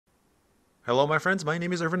Hello my friends, my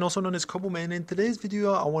name is Irvin, also known as Koboman. In today's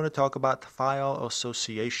video I want to talk about file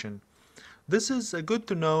association. This is good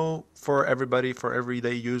to know for everybody, for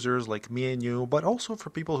everyday users like me and you, but also for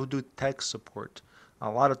people who do tech support. A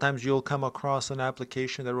lot of times you'll come across an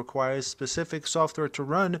application that requires specific software to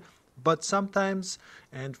run, but sometimes,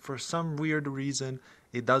 and for some weird reason,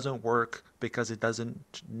 it doesn't work because it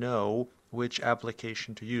doesn't know which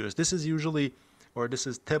application to use. This is usually, or this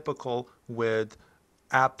is typical with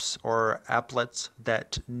apps or applets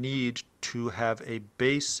that need to have a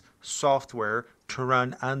base software to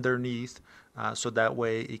run underneath, so that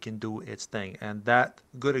way it can do its thing. And that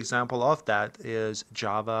good example of that is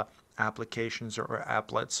Java applications or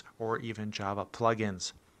applets or even Java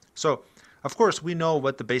plugins. So of course we know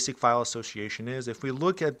what the basic file association is. If we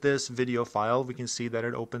look at this video file, we can see that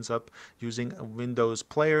it opens up using a Windows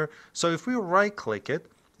player. So if we right click it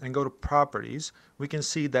and go to properties, we can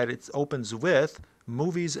see that it opens with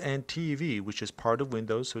movies and TV, which is part of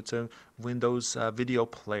Windows, so it's a Windows video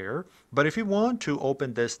player. But if you want to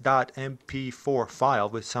open this .mp4 file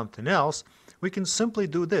with something else, we can simply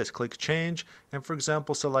do this. Click change and, for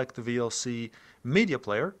example, select the VLC media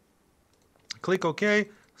player. Click OK,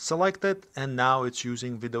 select it, and now it's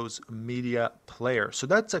using Windows Media Player. So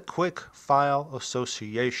that's a quick file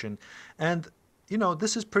association. And you know,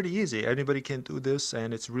 this is pretty easy. Anybody can do this,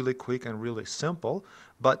 and it's really quick and really simple.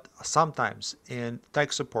 But sometimes in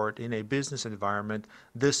tech support, in a business environment,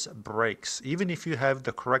 this breaks. Even if you have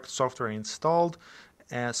the correct software installed,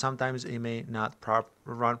 sometimes it may not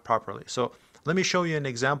run properly. So let me show you an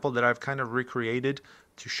example that I've kind of recreated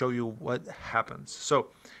to show you what happens. So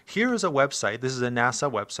here is a website. This is a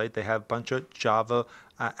NASA website. They have a bunch of Java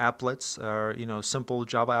applets, or simple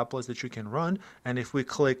Java applets that you can run. And if we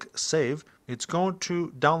click save, it's going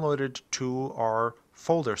to download it to our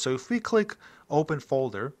folder. So if we click open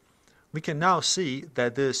folder, we can now see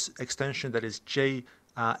that this extension that is JNLP,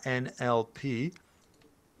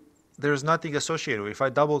 there's nothing associated with it. If I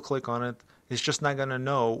double click on it, it's just not going to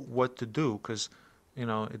know what to do because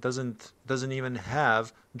it doesn't even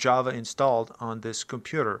have Java installed on this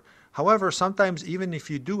computer. However, sometimes even if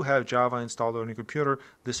you do have Java installed on your computer,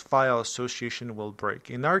 this file association will break.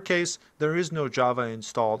 In our case, there is no Java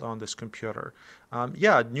installed on this computer.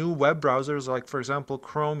 Yeah, new web browsers like, for example,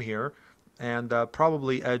 Chrome here, and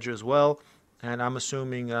probably Edge as well. And I'm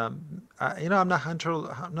assuming, I'm not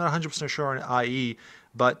 100% sure on IE,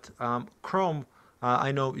 but Chrome,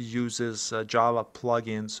 I know uses Java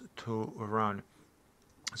plugins to run.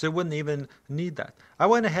 So it wouldn't even need that. I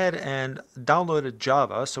went ahead and downloaded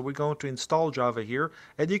Java, so we're going to install Java here,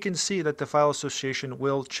 and you can see that the file association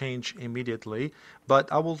will change immediately, but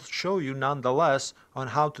I will show you nonetheless on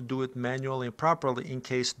how to do it manually and properly in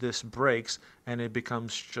case this breaks and it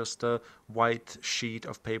becomes just a white sheet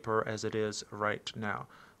of paper as it is right now.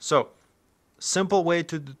 So simple way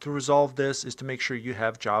to resolve this is to make sure you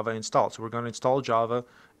have Java installed. So we're going to install Java,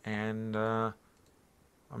 and I'm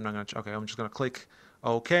just going to click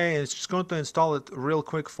OK, and it's just going to install it real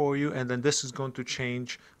quick for you, and then this is going to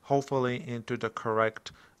change hopefully into the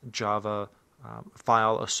correct Java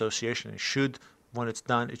file association. It should, when it's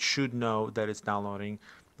done, it should know that it's downloading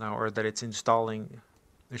or that it's installing.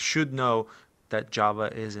 It should know that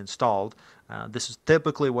Java is installed. This is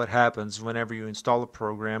typically what happens whenever you install a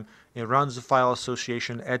program. It runs the file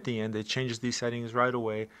association at the end. It changes these settings right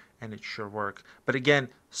away, and it should work. But again,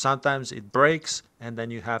 sometimes it breaks, and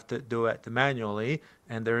then you have to do it manually,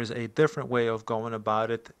 and there is a different way of going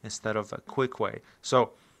about it instead of a quick way.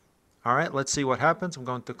 So, all right, let's see what happens. I'm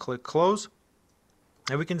going to click close,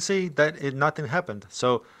 and we can see that nothing happened.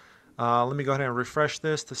 So let me go ahead and refresh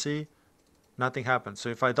this to see. Nothing happens. So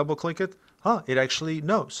if I double click it, it actually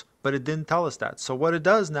knows, but it didn't tell us that. So what it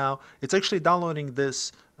does now, it's actually downloading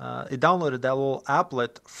this, it downloaded that little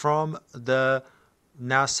applet from the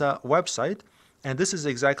NASA website, and this is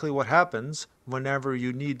exactly what happens whenever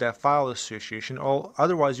you need that file association. Or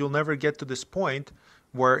otherwise you'll never get to this point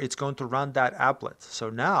where it's going to run that applet. So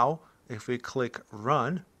now if we click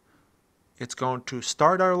run, it's going to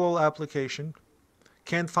start our little application.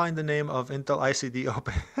 Can't find the name of Intel ICD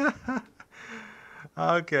Open.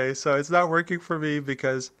 Okay, so it's not working for me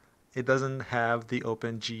because it doesn't have the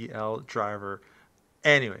OpenGL driver.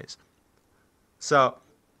 Anyways, so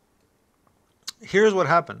here's what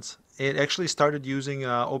happens. It actually started using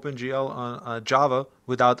OpenGL on Java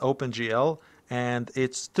without OpenGL, and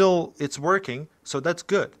it's working, so that's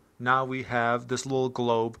good. Now we have this little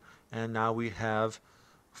globe, and now we have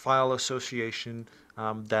file association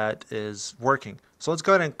that is working. So let's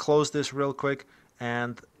go ahead and close this real quick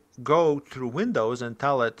and go through Windows and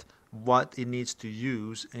tell it what it needs to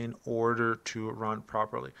use in order to run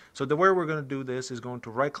properly. So the way we're going to do this is going to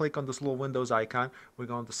right click on this little Windows icon. We're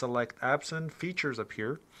going to select apps and features up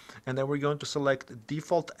here, and then we're going to select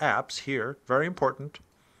default apps here, very important,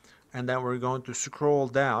 and then we're going to scroll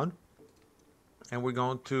down and we're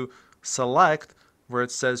going to select where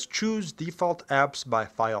it says choose default apps by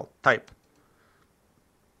file type.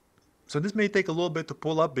 So this may take a little bit to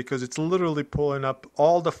pull up because it's literally pulling up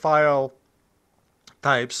all the file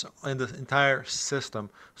types in the entire system.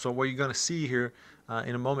 So what you're going to see here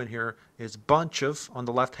in a moment here is bunch of, on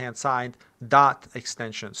the left hand side, dot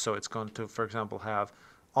extensions. So it's going to, for example, have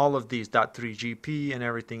all of these .3GP and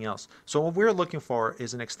everything else. So what we're looking for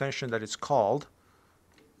is an extension that is called,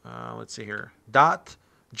 let's see here,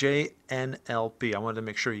 .jnlp. I wanted to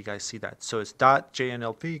make sure you guys see that. So it's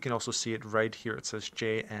 .jnlp. You can also see it right here. It says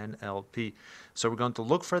JNLP. So we're going to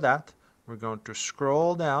look for that. We're going to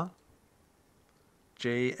scroll down.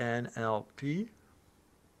 JNLP.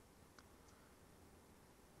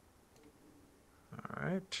 All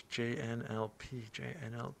right, JNLP,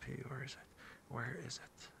 where is it? Where is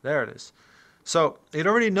it? There it is. So it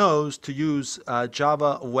already knows to use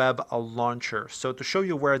Java Web Launcher. So to show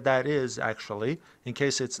you where that is actually, in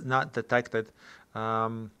case it's not detected,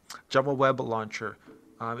 Java Web Launcher.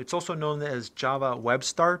 It's also known as Java Web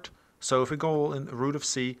Start. So if we go in root of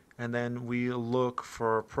C and then we look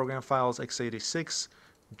for program files x86,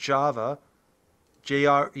 Java,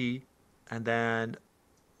 JRE, and then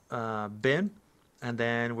bin, and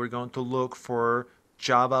then we're going to look for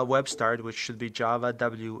Java Web Start, which should be Java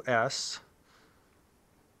WS.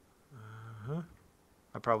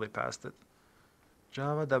 I probably passed it.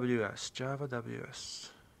 Java WS, Java WS.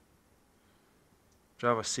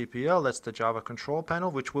 Java CPL, that's the Java control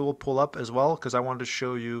panel, which we will pull up as well because I wanted to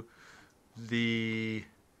show you the,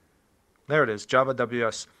 there it is, Java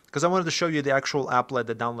WS, because I wanted to show you the actual applet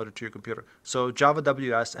that downloaded to your computer. So Java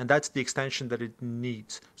WS, and that's the extension that it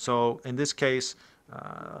needs. So in this case,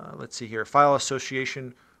 let's see here, file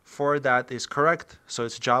association for that is correct. So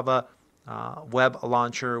it's Java Web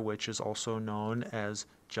Launcher, which is also known as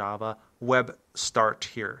Java Web Start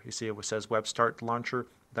here. You see it says Web Start Launcher.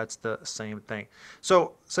 That's the same thing.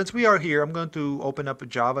 So since we are here, I'm going to open up a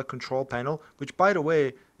Java control panel, which by the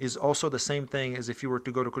way is also the same thing as if you were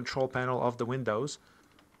to go to control panel of the Windows.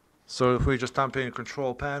 So if we just type in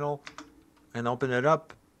control panel and open it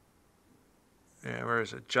up, yeah, where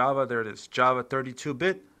is it? Java, there it is. Java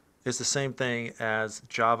 32-bit is the same thing as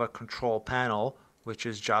Java control panel, which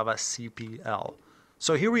is Java CPL.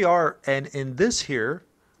 So here we are, and in this here,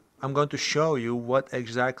 I'm going to show you what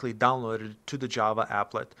exactly downloaded to the Java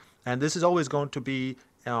applet. And this is always going to be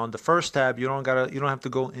on the first tab. You don't have to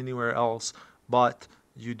go anywhere else, but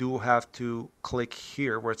you do have to click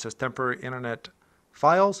here where it says temporary internet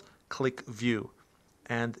files, click view.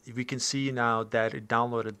 And we can see now that it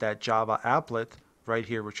downloaded that Java applet right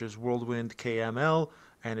here, which is Whirlwind KML,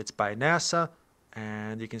 and it's by NASA.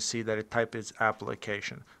 And you can see that it type is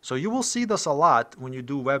application. So you will see this a lot when you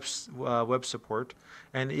do web support.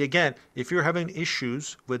 And again, if you're having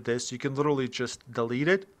issues with this, you can literally just delete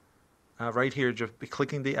it right here, just be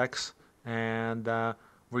clicking the X, and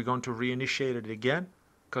we're going to reinitiate it again,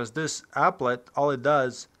 because this applet, all it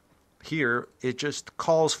does here, it just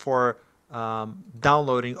calls for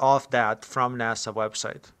downloading off that from NASA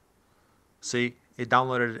website. See, it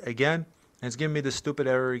downloaded it again. And it's giving me the stupid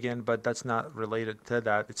error again, but that's not related to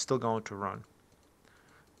that. It's still going to run.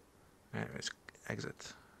 Anyways,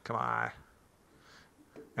 exit. Come on.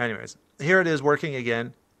 Anyways, here it is working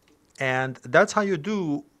again. And that's how you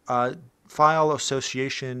do file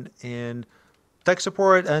association in tech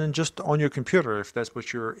support and just on your computer if that's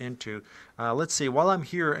what you're into. Let's see, while I'm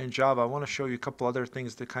here in Java, I want to show you a couple other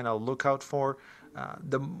things to kind of look out for.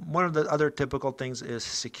 One of the other typical things is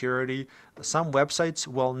security. Some websites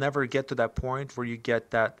will never get to that point where you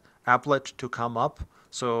get that applet to come up.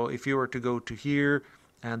 So if you were to go to here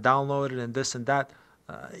and download it and this and that,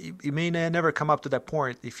 you may never come up to that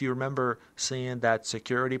point if you remember seeing that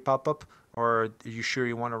security pop-up, or are you sure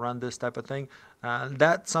you want to run this type of thing.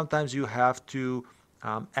 That sometimes you have to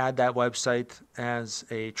add that website as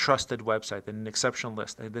a trusted website in an exception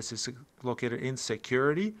list. And this is located in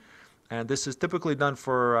security. And this is typically done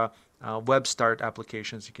for web start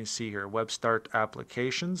applications. You can see here, web start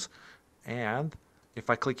applications. And if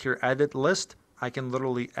I click here, edit list, I can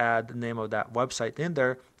literally add the name of that website in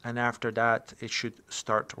there. And after that, it should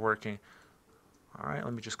start working. All right,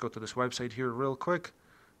 let me just go to this website here real quick.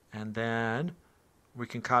 And then we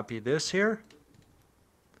can copy this here.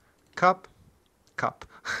 Copy.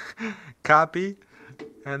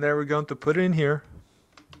 And there we're going to put it in here.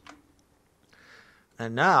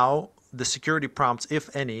 And now the security prompts,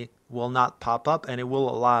 if any, will not pop up, and it will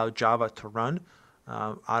allow Java to run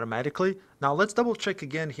automatically. Now let's double check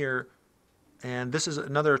again here, and this is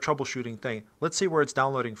another troubleshooting thing. Let's see where it's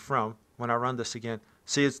downloading from when I run this again.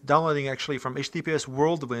 See, it's downloading actually from https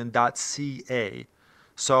whirlwind.ca.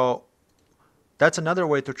 So that's another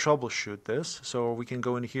way to troubleshoot this. So we can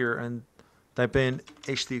go in here and type in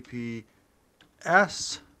https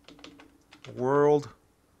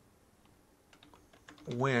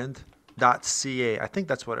whirlwind.ca. I think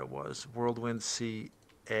that's what it was,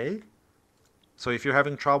 whirlwind.ca. So if you're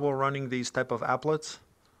having trouble running these type of applets,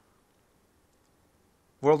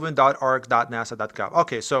 whirlwind.org.nasa.gov.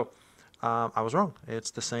 Okay, so I was wrong.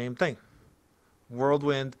 It's the same thing.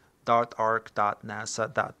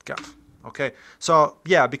 whirlwind.org.nasa.gov. Okay, so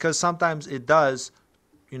yeah, because sometimes it does,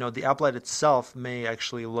 the applet itself may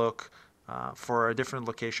actually look for a different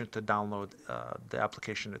location to download the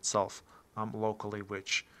application itself locally,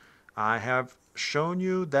 which I have shown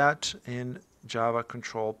you that in Java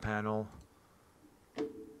control panel,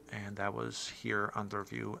 and that was here under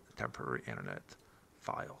view temporary internet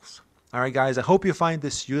files. All right, guys, I hope you find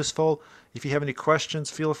this useful. If you have any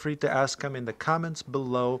questions, feel free to ask them in the comments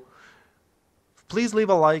below. Please leave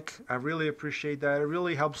a like. I really appreciate that. It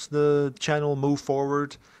really helps the channel move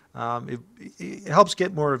forward. It helps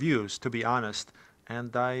get more views, to be honest.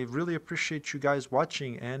 And I really appreciate you guys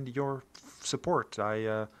watching and your support.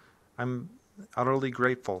 I'm utterly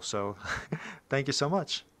grateful. So thank you so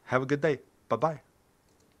much. Have a good day. Bye-bye.